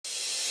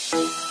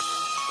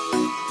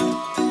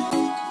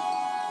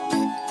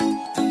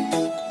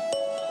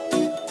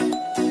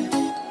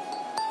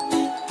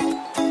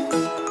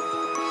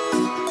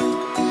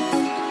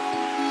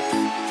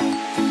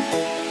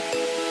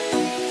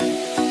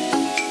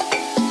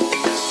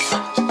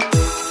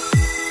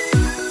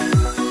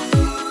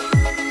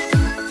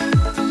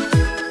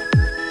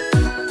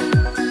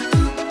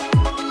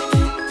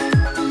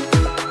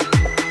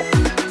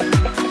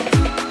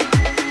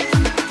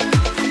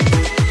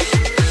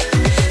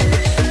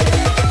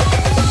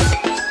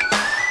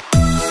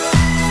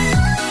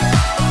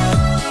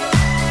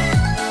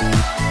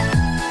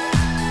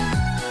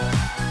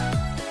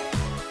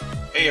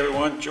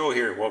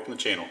welcome to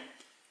the channel.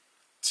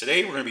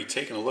 Today we're going to be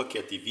taking a look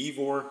at the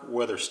Vevor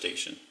weather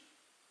station.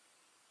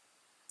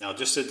 Now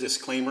just a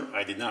disclaimer,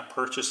 I did not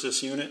purchase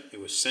this unit. It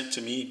was sent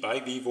to me by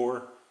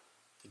Vevor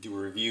to do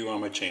a review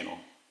on my channel.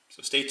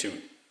 So stay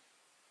tuned.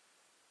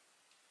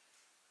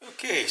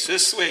 Okay, so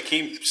this is the way it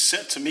came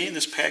sent to me in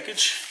this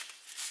package.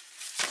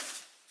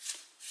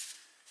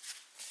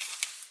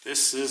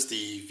 This is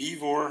the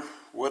Vevor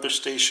weather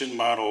station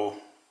model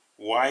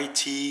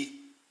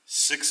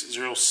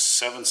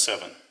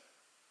YT6077.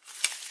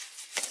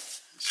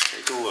 Let's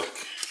take a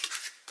look.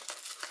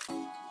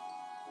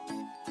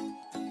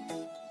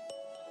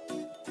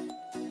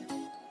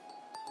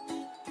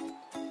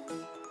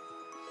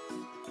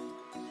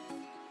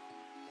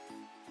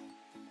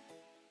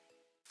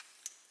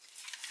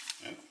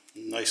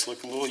 Nice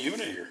looking little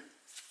unit here.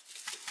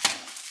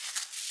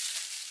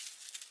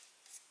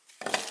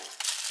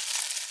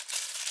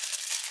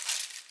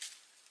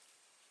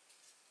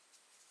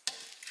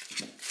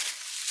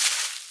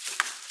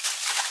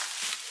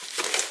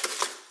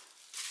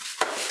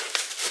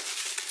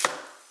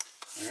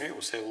 Alright,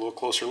 let's have a little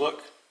closer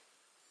look.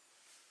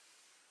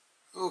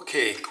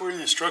 Okay, according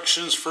to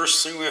instructions,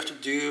 first thing we have to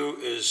do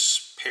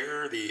is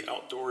pair the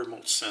outdoor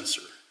remote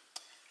sensor.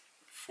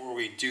 Before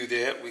we do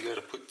that, we got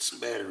to put some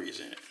batteries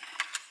in it.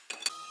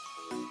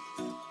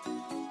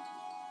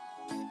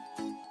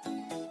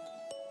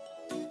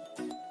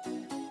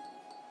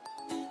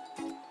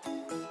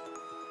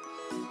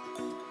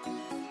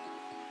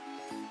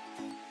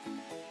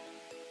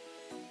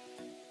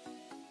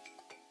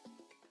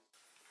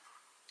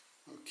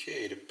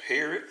 Okay, to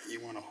pair it,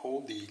 you want to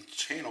hold the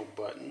channel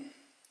button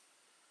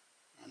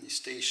on the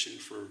station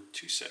for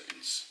 2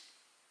 seconds.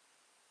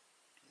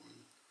 1,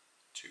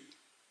 2.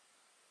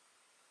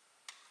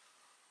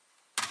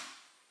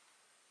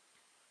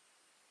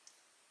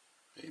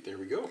 Okay, there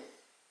we go.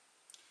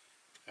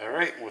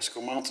 Alright, let's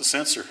go mount the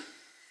sensor.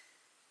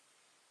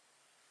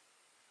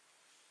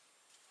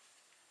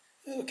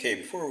 Okay,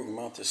 before we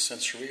mount this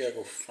sensor, we gotta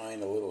go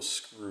find a little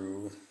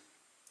screw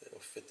that'll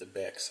fit the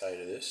back side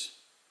of this.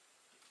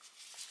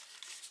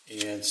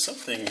 And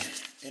something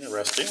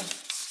interesting,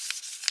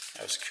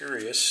 I was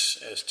curious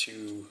as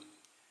to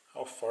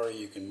how far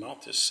you can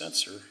mount this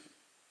sensor,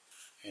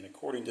 and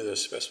according to the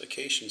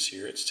specifications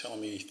here, it's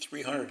telling me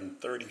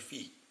 330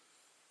 feet.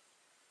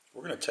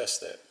 We're going to test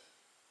that.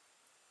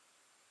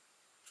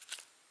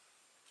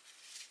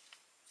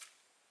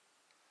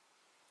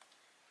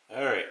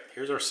 Alright,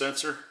 here's our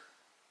sensor.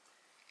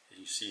 As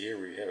you see here,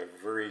 we have a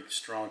very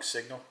strong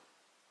signal.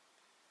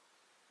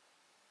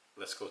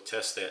 Let's go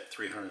test that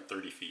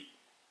 330 feet.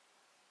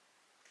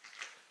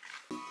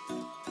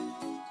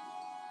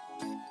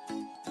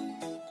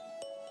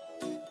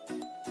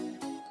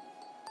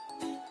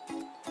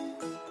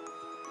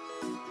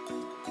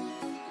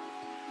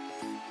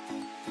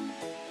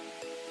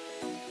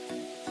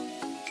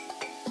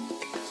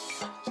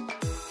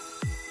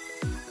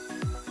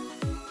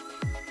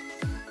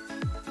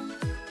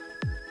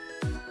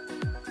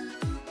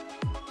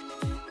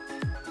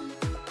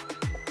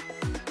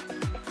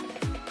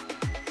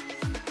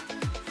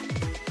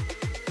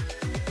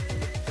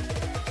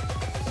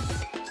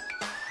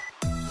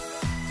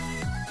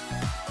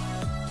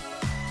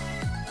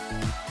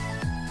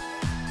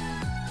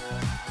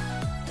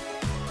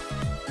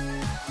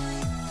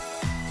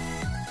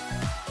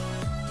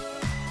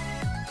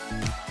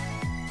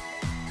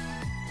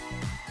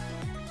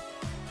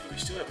 We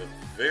still have a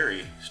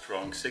very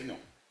strong signal.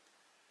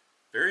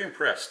 Very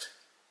impressed.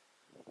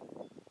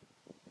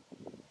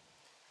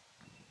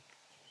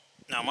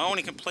 Now my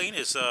only complaint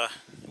is it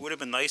would have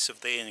been nice if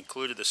they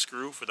included the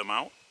screw for the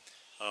mount.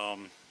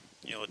 You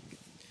know,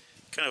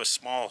 kind of a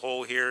small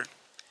hole here,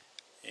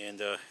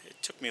 and it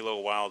took me a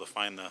little while to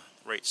find the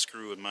right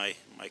screw in my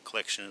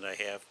collection that I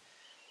have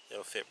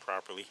that'll fit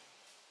properly.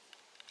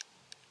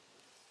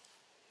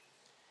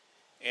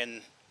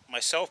 And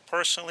myself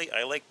personally,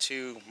 I like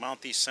to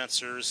mount these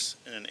sensors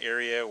in an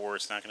area where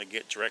it's not going to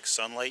get direct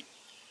sunlight.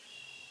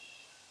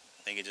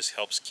 I think it just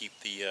helps keep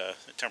the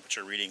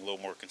temperature reading a little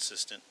more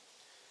consistent.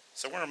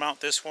 So I'm going to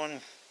mount this one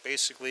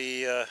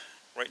basically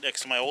right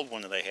next to my old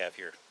one that I have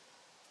here.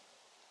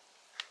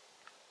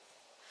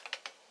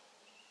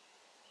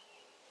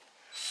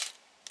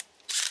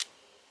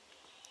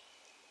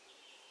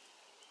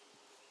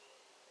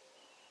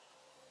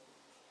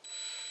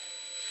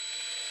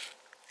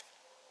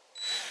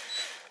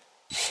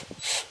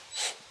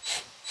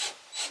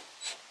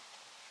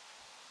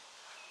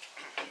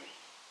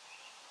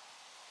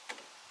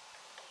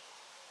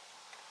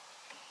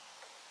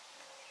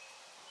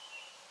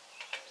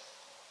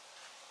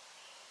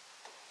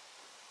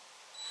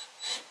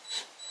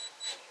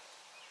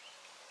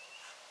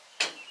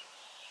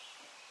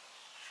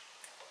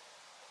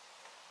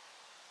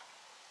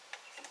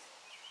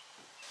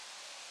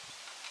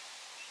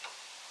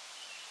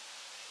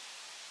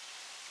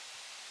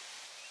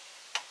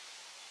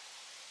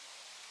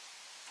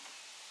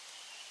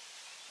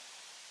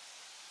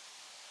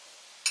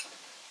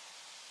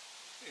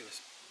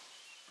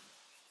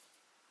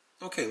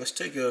 Okay, let's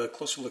take a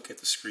closer look at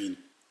the screen.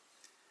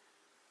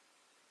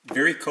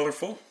 Very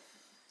colorful,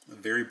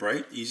 very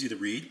bright, easy to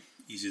read,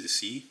 easy to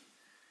see.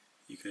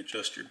 You can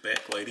adjust your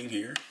backlighting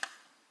here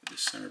with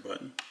this center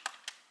button.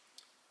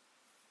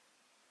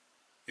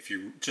 If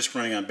you're just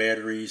running on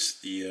batteries,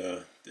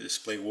 the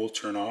display will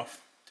turn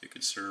off to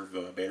conserve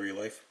battery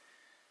life,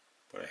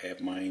 but I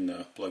have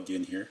mine plugged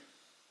in here.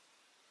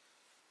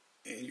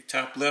 In your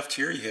top left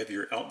here, you have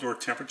your outdoor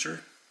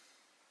temperature.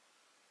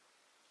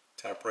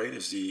 Top right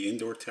is the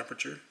indoor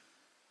temperature.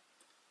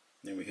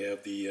 Then we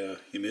have the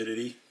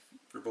humidity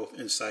for both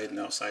inside and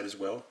outside as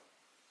well.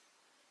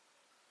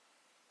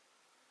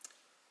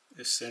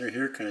 This center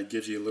here kind of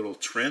gives you a little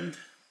trend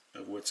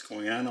of what's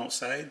going on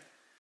outside.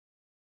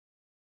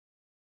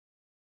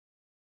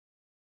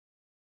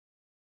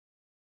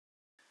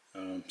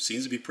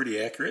 Seems to be pretty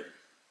accurate.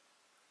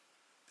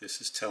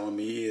 This is telling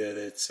me that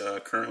it's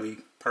currently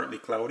partly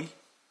cloudy.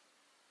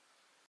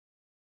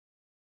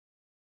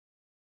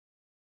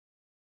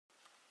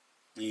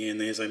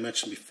 And as I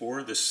mentioned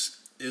before,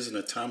 this is an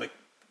atomic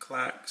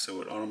clock,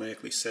 so it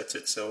automatically sets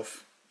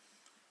itself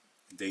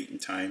date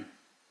and time.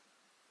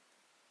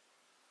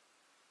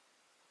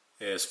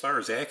 As far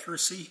as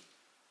accuracy,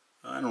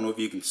 I don't know if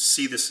you can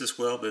see this as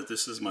well, but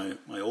this is my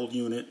old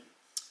unit.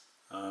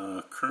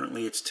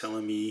 Currently it's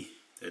telling me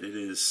that it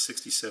is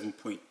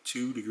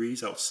 67.2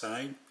 degrees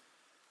outside.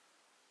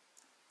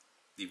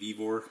 The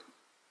Vevor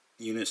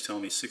unit is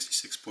telling me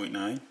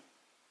 66.9.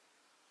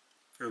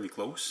 Fairly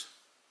close.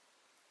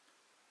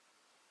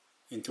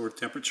 Indoor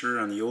temperature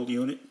on the old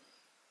unit,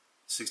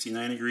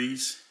 69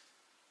 degrees.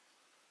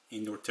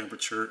 Indoor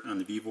temperature on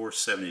the Vevor,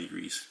 70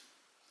 degrees.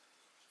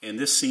 And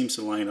this seems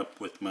to line up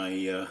with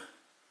my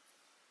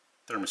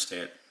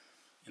thermostat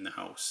in the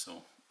house.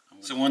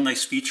 So one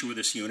nice feature with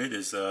this unit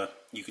is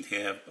you can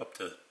have up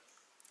to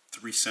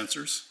 3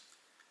 sensors.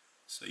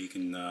 So you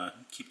can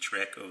keep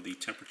track of the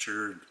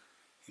temperature,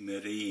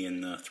 humidity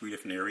in 3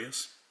 different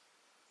areas.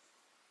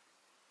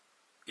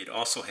 It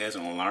also has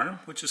an alarm,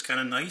 which is kind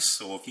of nice.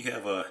 So if you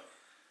have a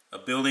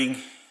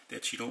building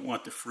that you don't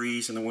want to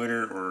freeze in the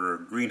winter, or a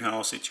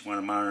greenhouse that you want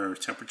to monitor the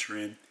temperature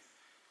in,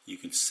 you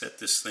can set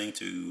this thing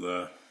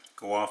to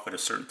go off at a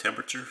certain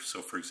temperature.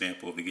 So for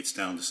example, if it gets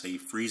down to say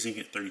freezing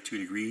at 32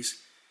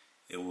 degrees,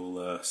 it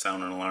will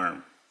sound an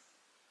alarm.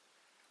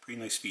 Pretty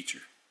nice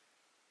feature.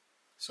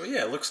 So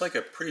yeah, it looks like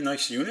a pretty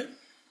nice unit.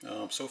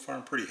 So far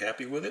I'm pretty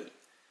happy with it.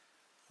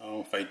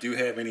 If I do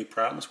have any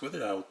problems with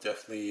it, I'll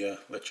definitely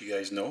let you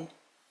guys know.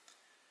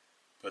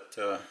 But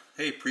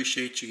hey,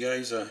 appreciate you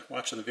guys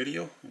watching the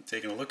video and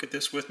taking a look at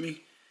this with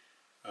me.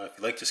 If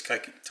you like this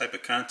type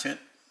of content,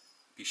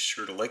 be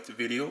sure to like the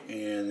video,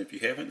 and if you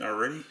haven't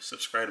already,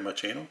 subscribe to my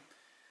channel.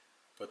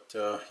 But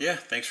yeah,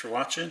 thanks for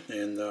watching,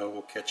 and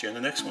we'll catch you in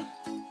the next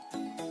one.